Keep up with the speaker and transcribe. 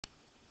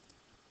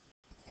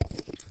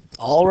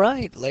All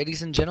right,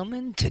 ladies and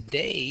gentlemen,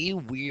 today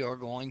we are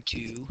going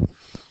to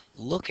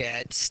look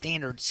at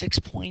standard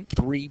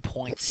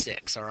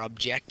 6.3.6. Our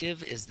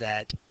objective is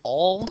that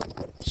all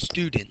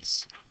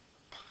students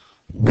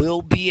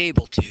will be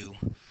able to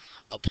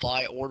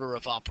apply order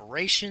of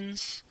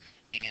operations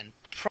and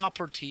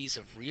properties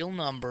of real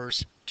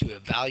numbers to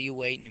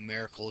evaluate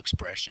numerical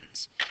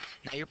expressions.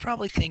 Now you're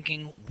probably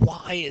thinking,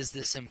 why is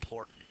this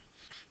important?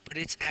 But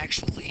it's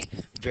actually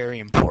very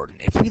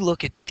important. If we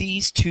look at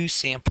these two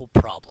sample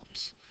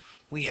problems,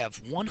 we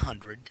have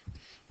 100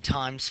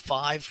 times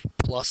 5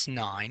 plus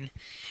 9,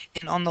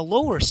 and on the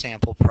lower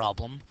sample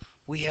problem,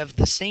 we have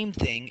the same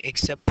thing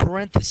except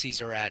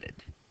parentheses are added.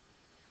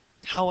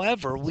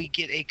 However, we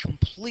get a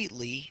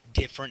completely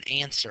different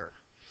answer.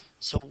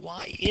 So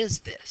why is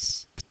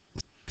this?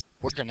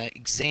 We're going to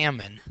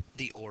examine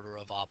the order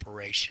of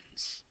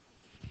operations.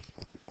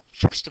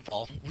 First of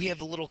all, we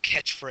have a little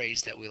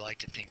catchphrase that we like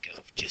to think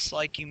of. Just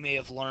like you may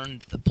have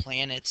learned the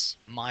planet's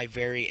 "My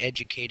very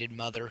educated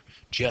mother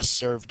just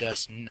served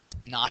us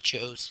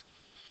nachos,"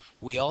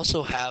 we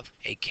also have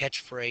a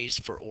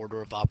catchphrase for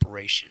order of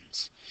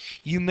operations.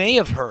 You may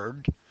have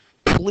heard,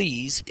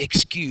 "Please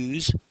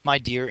excuse my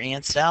dear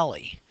Aunt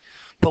Sally."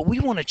 But we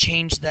want to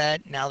change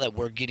that now that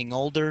we're getting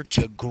older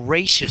to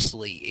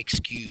 "graciously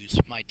excuse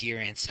my dear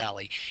Aunt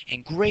Sally."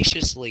 And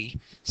graciously,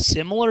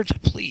 similar to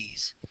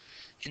please,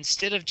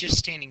 instead of just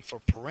standing for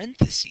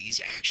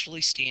parentheses,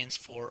 actually stands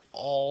for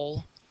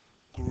all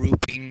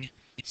grouping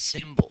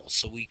symbols.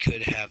 So we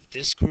could have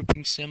this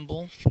grouping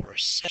symbol for a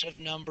set of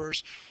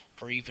numbers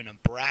or even a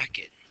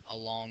bracket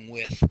along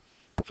with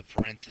the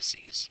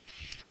parentheses.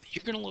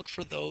 You're going to look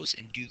for those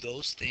and do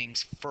those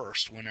things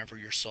first whenever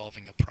you're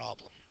solving a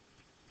problem.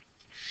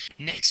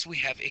 Next we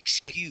have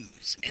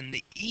excuse, and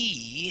the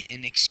E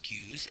in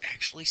excuse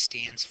actually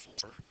stands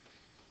for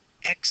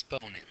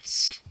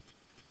exponents.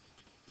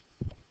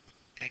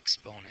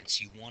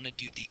 Exponents. You want to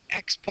do the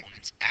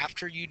exponents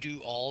after you do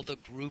all the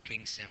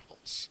grouping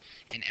symbols,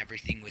 and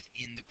everything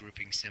within the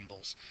grouping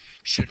symbols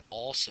should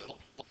also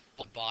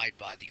abide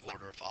by the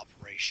order of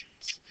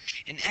operations.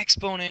 An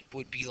exponent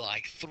would be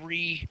like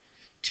 3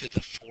 to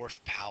the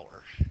 4th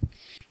power.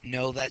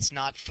 No, that's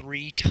not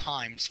 3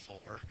 times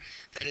 4.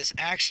 That is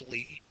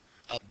actually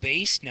a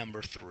base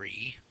number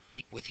 3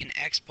 with an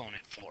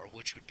exponent 4,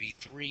 which would be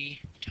 3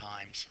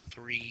 times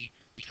 3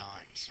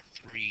 times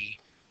 3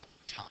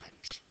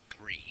 times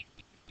 3,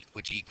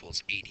 which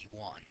equals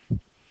 81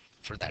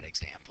 for that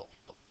example.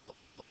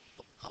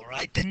 All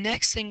right, the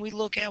next thing we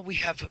look at, we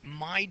have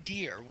my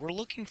dear. We're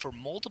looking for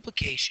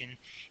multiplication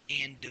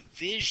and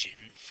division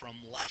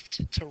from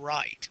left to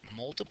right.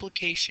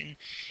 Multiplication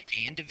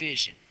and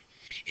division.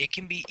 It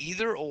can be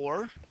either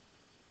or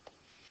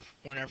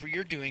whenever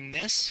you're doing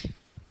this,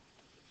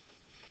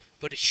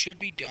 but it should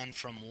be done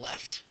from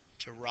left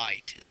to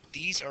right.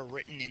 These are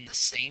written in the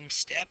same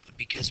step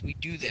because we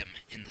do them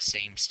in the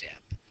same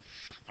step.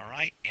 All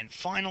right, and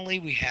finally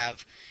we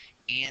have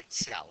Aunt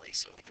Sally.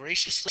 So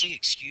graciously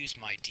excuse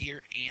my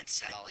dear Aunt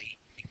Sally,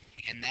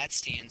 and that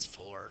stands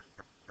for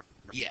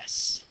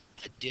yes,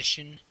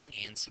 addition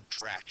and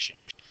subtraction.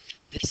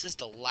 This is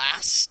the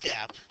last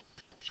step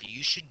that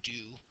you should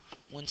do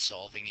when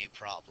solving a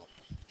problem.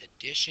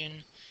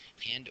 Addition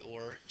and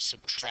or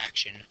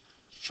subtraction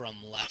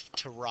from left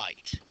to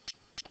right.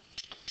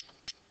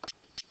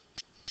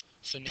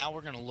 So now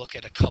we're going to look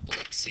at a couple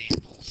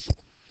examples.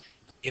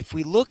 If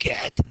we look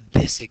at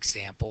this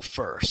example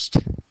first,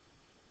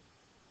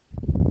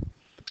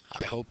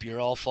 I hope you're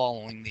all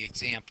following the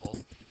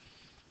example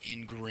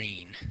in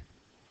green.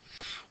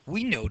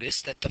 We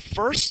notice that the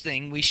first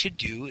thing we should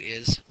do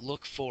is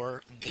look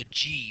for the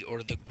G,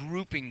 or the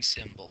grouping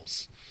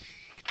symbols.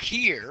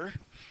 Here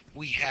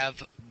we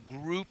have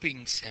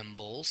grouping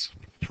symbols,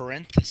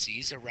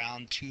 parentheses,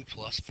 around 2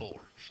 plus 4.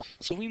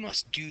 So we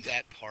must do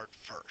that part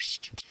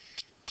first.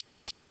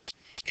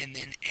 And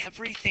then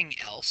everything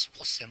else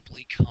will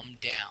simply come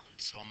down.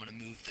 So I'm going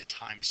to move the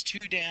times 2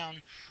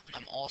 down.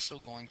 I'm also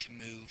going to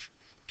move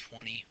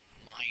 20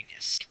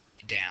 minus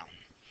down.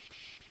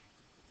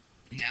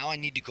 Now I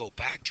need to go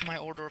back to my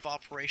order of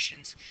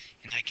operations,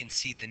 and I can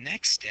see the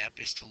next step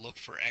is to look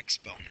for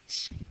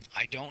exponents.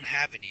 I don't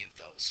have any of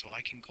those, so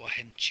I can go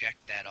ahead and check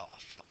that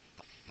off.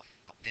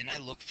 Then I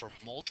look for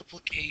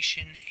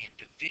multiplication and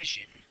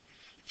division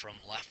from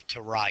left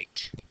to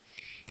right.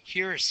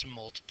 Here is some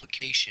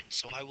multiplication,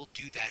 so I will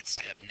do that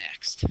step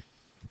next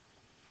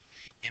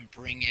and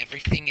bring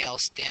everything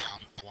else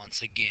down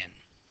once again.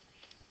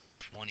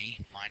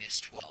 20 minus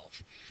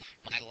 12.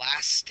 My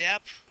last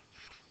step,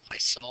 I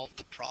solve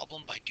the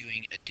problem by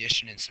doing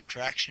addition and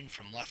subtraction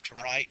from left to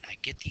right. I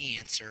get the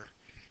answer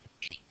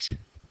 8.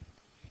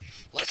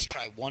 Let's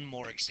try one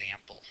more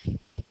example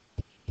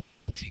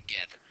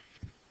together.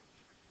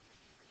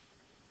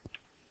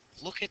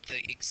 Look at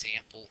the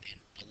example in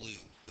blue.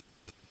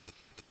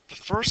 The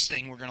first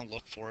thing we're going to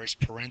look for is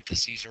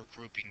parentheses or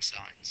grouping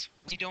signs.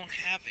 We don't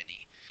have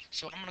any,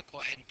 so I'm going to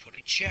go ahead and put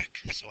a check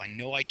so I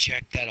know I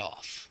checked that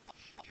off.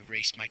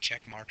 Erase my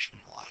check marks from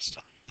the last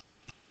time.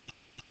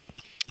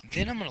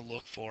 Then I'm going to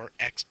look for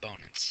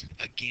exponents.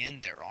 Again,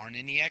 there aren't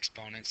any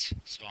exponents,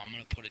 so I'm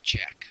going to put a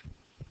check.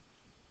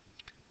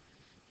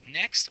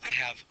 Next, I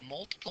have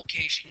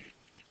multiplication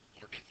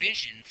or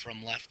division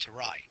from left to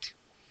right.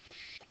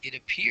 It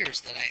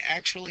appears that I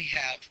actually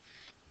have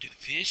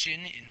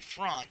division in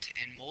front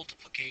and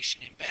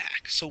multiplication in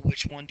back. So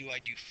which one do I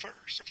do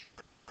first?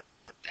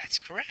 That's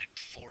correct,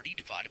 40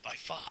 divided by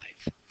 5,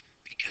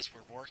 because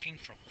we're working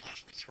from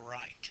left to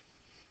right.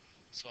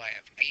 So I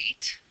have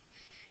 8,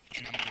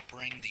 and I'm going to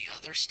bring the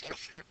other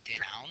stuff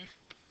down.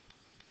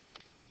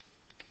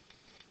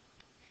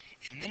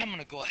 And then I'm going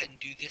to go ahead and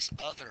do this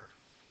other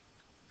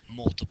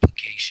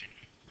multiplication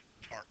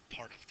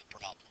part of the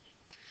problem.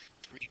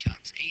 3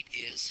 times 8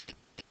 is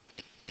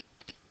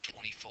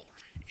 24.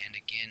 And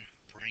again,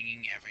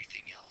 bringing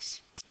everything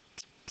else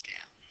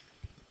down.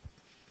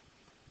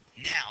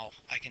 Now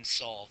I can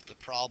solve the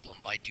problem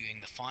by doing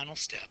the final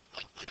step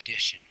of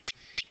addition.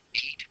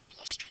 8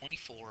 plus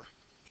 24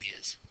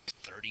 is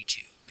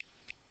 32.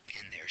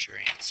 And there's your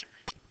answer.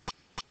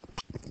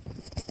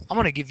 I'm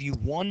going to give you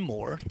one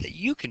more that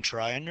you can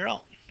try on your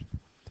own.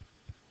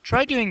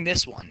 Try doing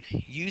this one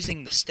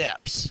using the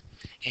steps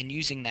and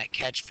using that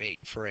catch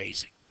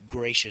phrase,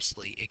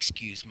 graciously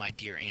excuse my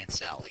dear Aunt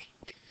Sally.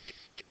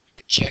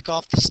 Check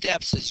off the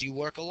steps as you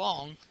work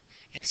along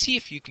and see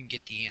if you can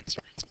get the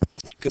answer.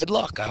 Good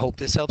luck. I hope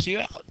this helps you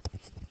out.